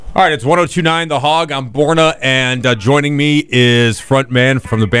All right, it's 102.9 The Hog. I'm Borna, and joining me is frontman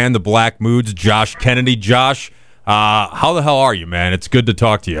from the band The Black Moods, Josh Kennedy. Josh, how the hell are you, man? It's good to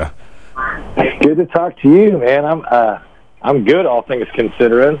talk to you. Good to talk to you, man. I'm good, all things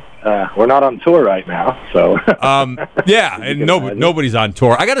considering. We're not on tour right now, so. Yeah, and nobody's on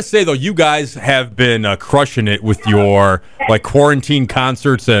tour. I got to say, though, you guys have been crushing it with your quarantine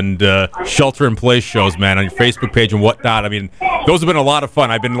concerts and shelter-in-place shows, man, on your Facebook page and whatnot. I mean, those have been a lot of fun.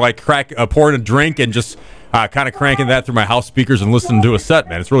 I've been pouring a drink and just kind of cranking that through my house speakers and listening to a set,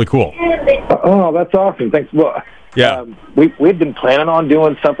 man. It's really cool. Oh, that's awesome. Thanks. Well, yeah. We'd been planning on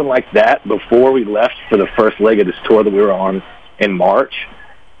doing something like that before we left for the first leg of this tour that we were on in March,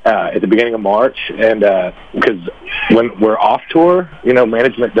 at the beginning of March. And because when we're off tour,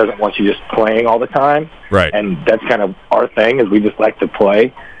 management doesn't want you just playing all the time. Right. And that's kind of our thing, is we just like to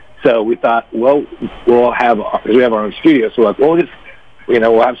play. So we thought, well, because we have our own studio, so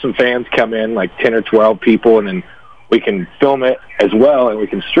we'll have some fans come in, like 10 or 12 people, and then we can film it as well, and we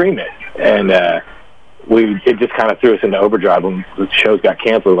can stream it. And it just kind of threw us into overdrive when the shows got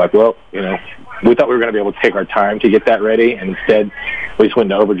canceled. Like, well, we thought we were going to be able to take our time to get that ready, and instead we just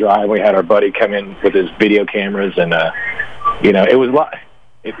went into overdrive. We had our buddy come in with his video cameras, and it was a lot.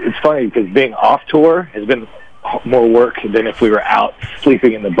 It's funny because being off tour has been more work than if we were out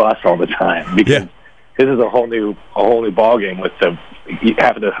sleeping in the bus all the time, because this is a whole new ball game with you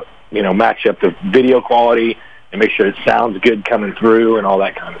having to match up the video quality and make sure it sounds good coming through and all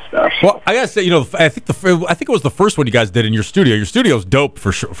that kind of stuff. Well, I gotta say, I think it was the first one you guys did in your studio. Your studio's dope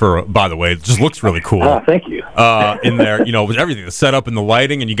for sure. By the way, it just looks really cool. Thank you. In there, with everything, the setup and the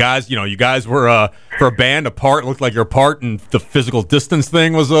lighting, and you guys were for a band apart. It looked like you're apart, and the physical distance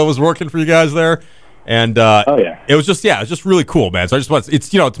thing was working for you guys there. And it was just really cool, man. So I just want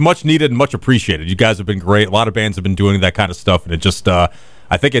it's much needed and much appreciated. You guys have been great. A lot of bands have been doing that kind of stuff, and it just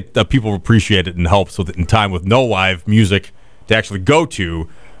I think people appreciate it and helps in time with no live music to actually go to.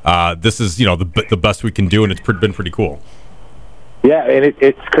 This is the best we can do, and it's been pretty cool. Yeah, and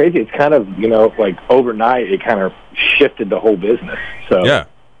it's crazy. It's kind of overnight it kind of shifted the whole business. So yeah,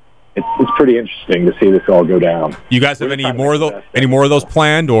 it's pretty interesting to see this all go down. You guys have any more of those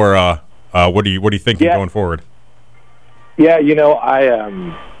planned, or what do you think going forward? Yeah,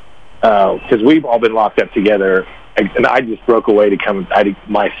 because we've all been locked up together. And I just broke away to come.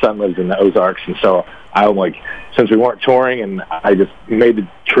 My son lives in the Ozarks, and so since we weren't touring, and I just made the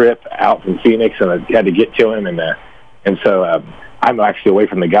trip out from Phoenix, and I had to get to him, and so I'm actually away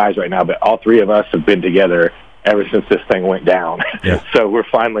from the guys right now. But all three of us have been together ever since this thing went down. Yeah. So we're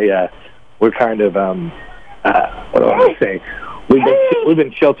finally we're kind of what do I want to say? We've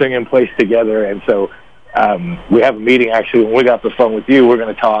been sheltering in place together, and so we have a meeting. Actually, when we got off the phone with you, we're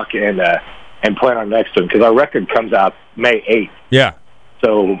going to talk and plan our next one, because our record comes out May 8th. Yeah.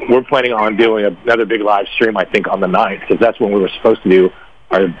 So we're planning on doing another big live stream, I think, on the 9th, because that's when we were supposed to do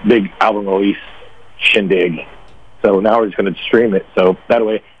our big album release shindig. So now we're just going to stream it, so that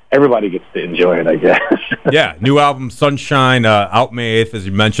way everybody gets to enjoy it, I guess. Yeah, new album, Sunshine, out May 8th, as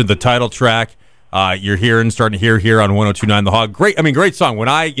you mentioned, the title track. You're starting to hear here on 102.9 The Hog. Great song. When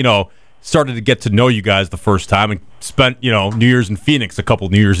I, started to get to know you guys the first time and spent, New Year's in Phoenix a couple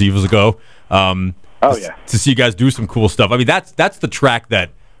New Year's Eves ago. To see you guys do some cool stuff. I mean, that's the track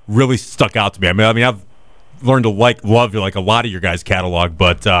that really stuck out to me. I mean, I've learned to love a lot of your guys' catalog,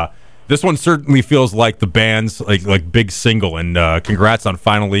 but this one certainly feels like the band's like big single. And congrats on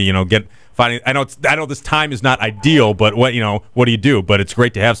finally, finding. I know this time is not ideal, but what do you do? But it's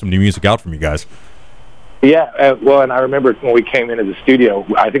great to have some new music out from you guys. Yeah, and I remember when we came into the studio,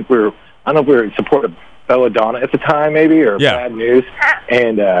 I think I don't know if we were in support of Belladonna at the time, maybe, or Bad News,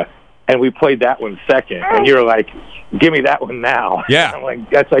 and we played that one second, and you were like, "Give me that one now." Yeah, I'm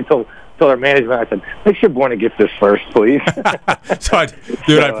like, that's I told our management. I said, "Make sure Borna gets this first, please." I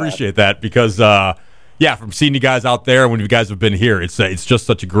appreciate that because, from seeing you guys out there when you guys have been here, it's just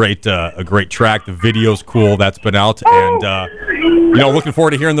such a great track. The video's cool. That's been out, and looking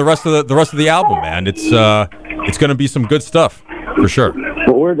forward to hearing the rest of the album, man. It's going to be some good stuff for sure.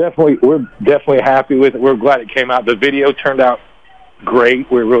 Well, we're definitely happy with it. We're glad it came out. The video turned out great.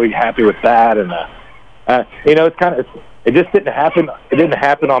 We're really happy with that, and it just didn't happen. It didn't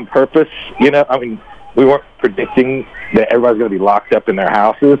happen on purpose. I mean, we weren't predicting that everybody's going to be locked up in their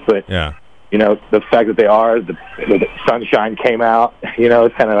houses, but the fact that they are, the Sunshine came out.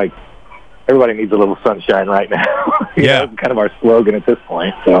 It's kind of like everybody needs a little sunshine right now. Yeah. It's kind of our slogan at this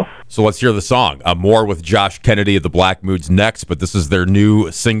point. So let's hear the song. More with Josh Kennedy of the Black Moods next, but this is their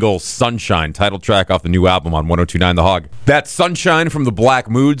new single, Sunshine, title track off the new album on 102.9 The Hog. That's Sunshine from the Black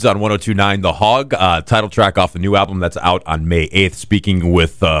Moods on 102.9 The Hog, title track off the new album that's out on May 8th. Speaking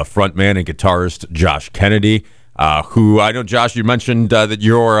with frontman and guitarist Josh Kennedy, who I know, Josh, you mentioned that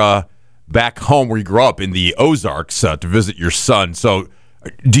you're back home where you grew up in the Ozarks to visit your son. So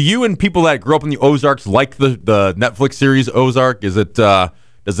do you and people that grew up in the Ozarks like the Netflix series Ozark? Does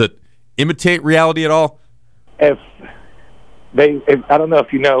it imitate reality at all? If I don't know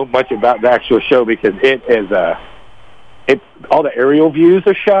if you know much about the actual show, because it is it's all the aerial views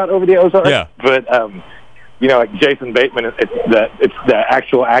are shot over the Ozarks. Yeah. But like Jason Bateman, it's the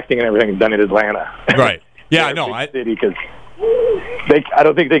actual acting and everything is done in Atlanta. Right. Yeah, I know. City, because I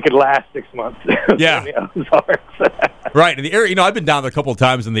don't think they could last 6 months. Yeah. In the Ozarks. Right, and the area, I've been down there a couple of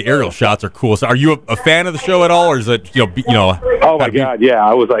times, and the aerial shots are cool. So, are you a fan of the show at all, or is it, Oh my God, yeah!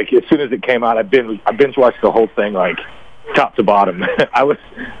 I was like, as soon as it came out, I binge watched the whole thing, like top to bottom. I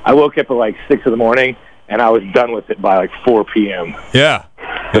woke up at like 6 a.m, and I was done with it by like 4 p.m. Yeah,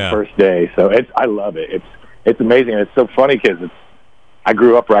 the first day. So I love it. It's amazing, and it's so funny because I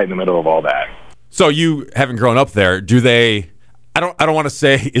grew up right in the middle of all that. So you having grown up there, do they? I don't want to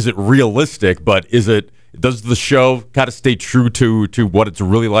say is it realistic, but does the show kind of stay true to what it's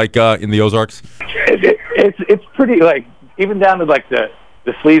really like in the Ozarks? It's pretty, like, even down to like the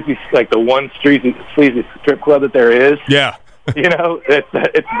sleazy, like the one sleazy strip club that there is. Yeah.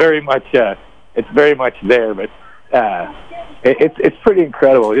 It's very much there, but it's pretty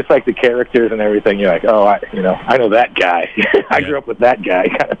incredible. Just like the characters and everything, you're like, oh, I know that guy. I grew up with that guy,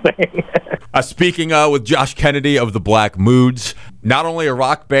 kind of thing. Speaking with Josh Kennedy of the Black Moods, not only a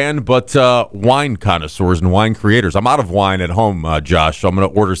rock band, but wine connoisseurs and wine creators. I'm out of wine at home, Josh, so I'm going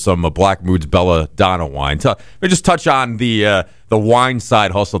to order some Black Moods Belladonna wine. Let me just touch on the wine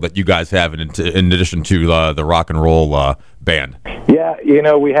side hustle that you guys have in addition to the rock and roll band. Yeah,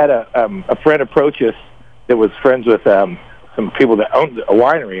 we had a friend approach us that was friends with some people that owned a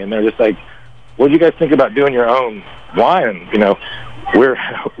winery, and they're just like, what do you guys think about doing your own wine? We're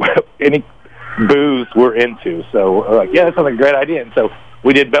any booze we're into. So we're like, yeah, that sounds like a great idea. And so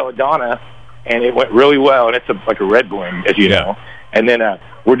we did Belladonna, and it went really well, and it's like a red blend, as you know. And then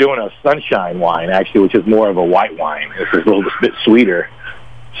we're doing a Sunshine wine, actually, which is more of a white wine. It's a little bit sweeter.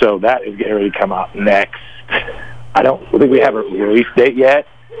 So that is getting ready to come out next. I don't think we have a release date yet,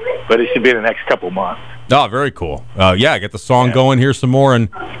 but it should be in the next couple months. Oh, very cool. Get the song going here some more, and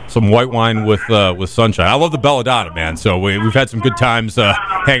some white wine with Sunshine. I love the Belladonna, man. So we've had some good times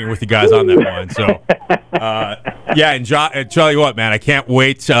hanging with you guys on that wine. So, and tell you what, man, I can't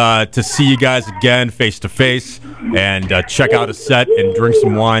wait to see you guys again face to face and check out a set and drink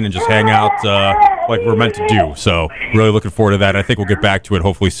some wine and just hang out like we're meant to do. So really looking forward to that. I think we'll get back to it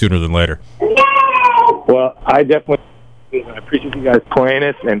hopefully sooner than later. Well, I definitely appreciate you guys playing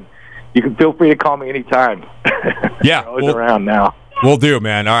us, and you can feel free to call me anytime. Yeah. I'm always around now. We'll do,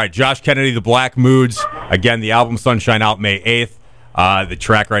 man. All right, Josh Kennedy, The Black Moods. Again, the album Sunshine out May 8th. The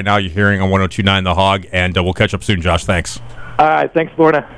track right now you're hearing on 102.9 The Hog, and we'll catch up soon, Josh. Thanks. All right, thanks, Borna.